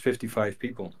it was 55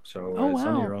 people. So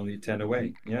Sonny, you're only 10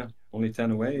 away. Yeah, only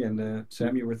 10 away. And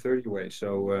Sam, you were 30 away.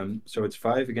 So it's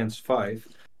 5 against 5.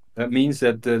 That means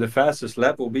that the fastest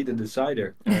lap will be the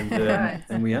decider. And, Right.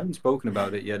 and we haven't spoken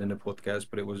about it yet in the podcast,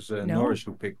 but it was No. Norris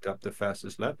who picked up the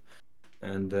fastest lap.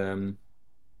 And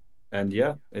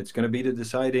yeah, it's going to be the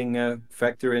deciding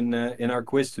factor in our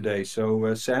quiz today.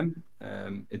 So Sam,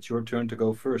 it's your turn to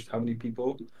go first. How many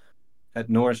people had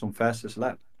Norris on fastest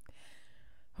lap?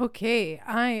 Okay,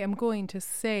 I am going to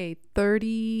say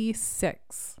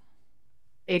 36.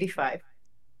 85.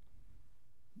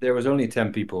 There was only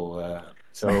 10 people.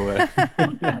 So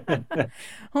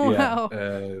Wow.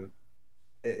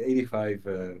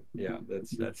 85. Yeah,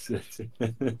 that's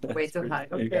Way too high.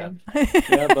 Okay.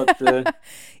 Yeah, but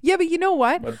Yeah, but you know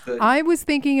what? but I was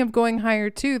thinking of going higher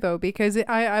too, though, because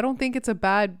I don't think it's a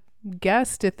bad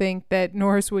guess to think that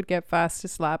Norris would get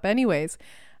fastest lap anyways.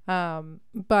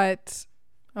 But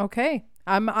okay.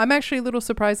 I'm actually a little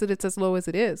surprised that it's as low as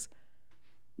it is.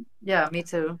 Yeah, me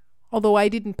too. Although I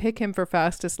didn't pick him for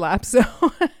fastest lap, so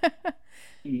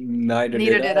Neither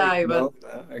Did I, but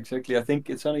No, exactly. I think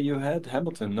it's only you had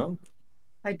Hamilton, no?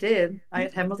 I did. I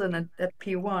had Hamilton at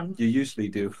P1. You usually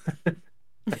do.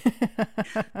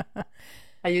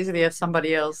 I usually have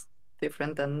somebody else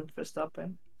different than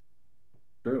Verstappen.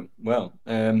 True. Well,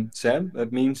 Sam,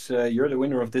 that means you're the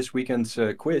winner of this weekend's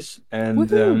quiz,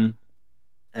 Woohoo!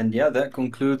 and yeah, that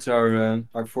concludes our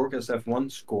forecast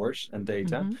F1 scores and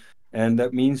data, Mhm. and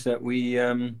that means that we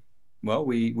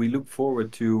look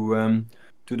forward to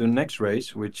the next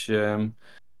race, which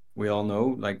we all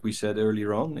know, like we said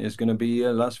earlier on, is going to be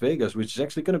Las Vegas, which is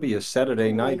actually going to be a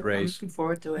Saturday night I'm race. looking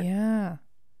forward to it. Yeah.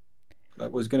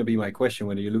 That was going to be my question,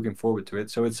 whether you're looking forward to it.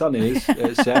 So it's on is,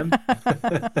 Sam.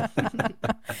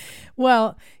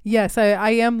 Well, yes,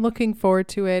 I am looking forward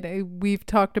to it. We've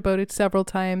talked about it several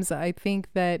times. I think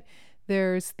that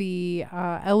there's the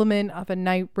element of a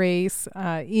night race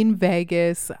in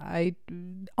Vegas,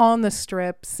 on the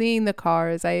strip, seeing the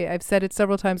cars. I've said it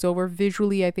several times over.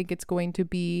 Visually, I think it's going to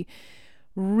be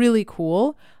really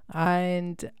cool,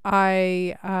 and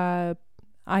I'm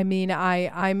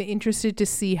interested to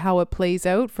see how it plays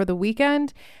out for the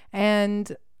weekend.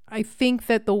 And I think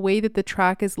that the way that the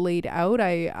track is laid out,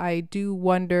 I do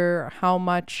wonder how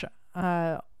much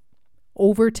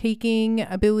overtaking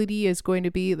ability is going to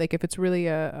be, like if it's really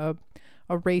a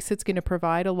race that's going to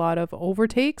provide a lot of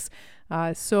overtakes.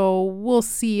 So we'll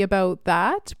see about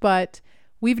that. But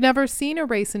we've never seen a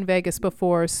race in Vegas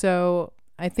before. So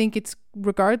I think it's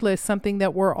regardless something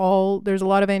that there's a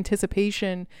lot of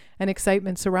anticipation and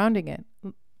excitement surrounding it.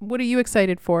 What are you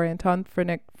excited for, Anton,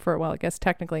 well, I guess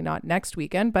technically not next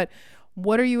weekend, but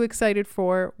what are you excited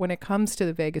for when it comes to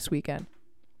the Vegas weekend?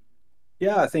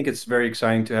 Yeah, I think it's very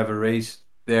exciting to have a race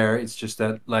there. It's just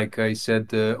that, like I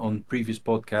said on previous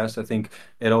podcasts, I think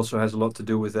it also has a lot to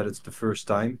do with that it's the first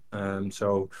time.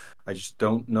 So I just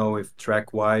don't know if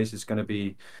track-wise it's going to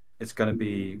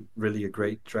be really a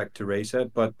great track to race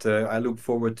at. But I look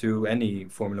forward to any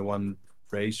Formula One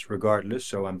race regardless.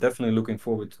 So I'm definitely looking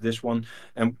forward to this one.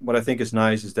 And what I think is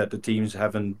nice is that the teams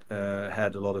haven't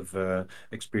had a lot of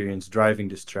experience driving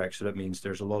this track. So that means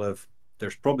there's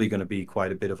probably going to be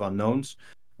quite a bit of unknowns,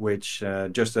 which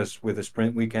just as with a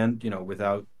sprint weekend,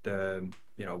 without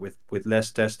with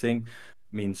less testing,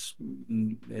 means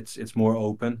it's more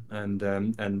open.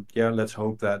 And yeah, let's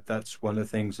hope that that's one of the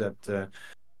things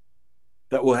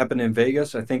that will happen in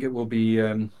Vegas. I think it will be.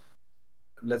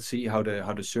 Let's see how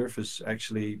the surface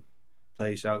actually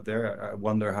plays out there. I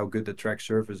wonder how good the track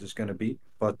surface is going to be.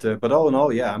 But all in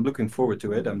all, yeah, I'm looking forward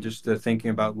to it. I'm just thinking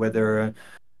about whether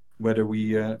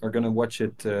we are going to watch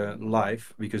it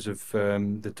live because of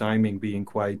the timing being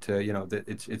quite.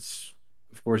 It's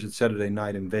of course it's Saturday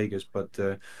night in Vegas, but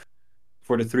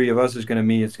for the three of us, it's going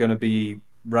to be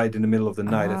right in the middle of the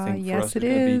night. I think for Yes, us, it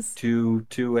it's going to be is.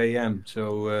 2 a.m.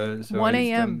 So 1 it's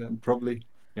a.m. probably.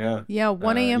 Yeah. Yeah,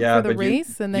 1 a.m. Yeah, for the but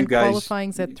race, and you then guys,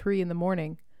 qualifying's at 3 in the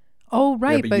morning. Oh, yeah,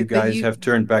 right, but you but guys you, have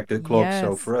turned back the clock, so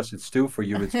yes, for us it's two, for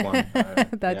you it's one.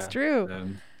 that's Yeah, true.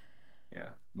 yeah,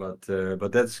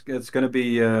 but that's it's gonna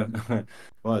be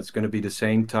well, it's gonna be the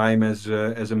same time as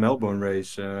a Melbourne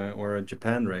race or a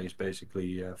Japan race,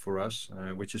 basically for us,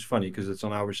 which is funny because it's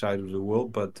on our side of the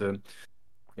world, but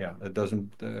yeah, it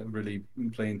doesn't really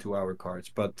play into our cards,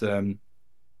 but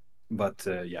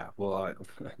yeah, well,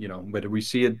 whether we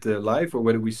see it live or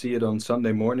whether we see it on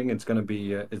Sunday morning, it's gonna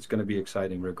be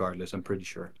exciting regardless. I'm pretty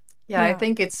sure. Yeah, I Yeah.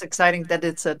 think it's exciting that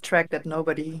it's a track that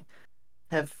nobody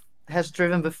have has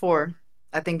driven before.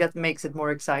 I think that makes it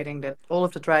more exciting that all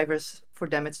of the drivers, for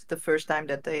them, it's the first time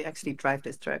that they actually drive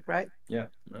this track, right? Yeah,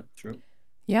 true.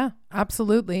 Yeah,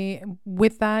 absolutely.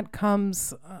 With that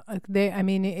comes,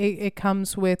 it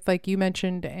comes with, like you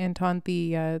mentioned, Anton,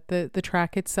 the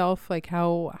track itself, like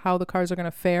how the cars are going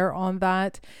to fare on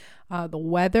that, the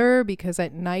weather, because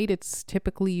at night it's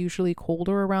typically usually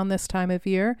colder around this time of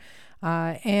year,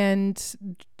 and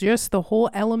just the whole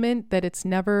element that it's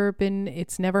never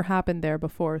happened there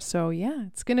before. So yeah,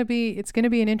 it's gonna be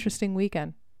an interesting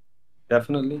weekend.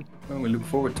 Definitely. Well, we look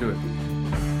forward to it.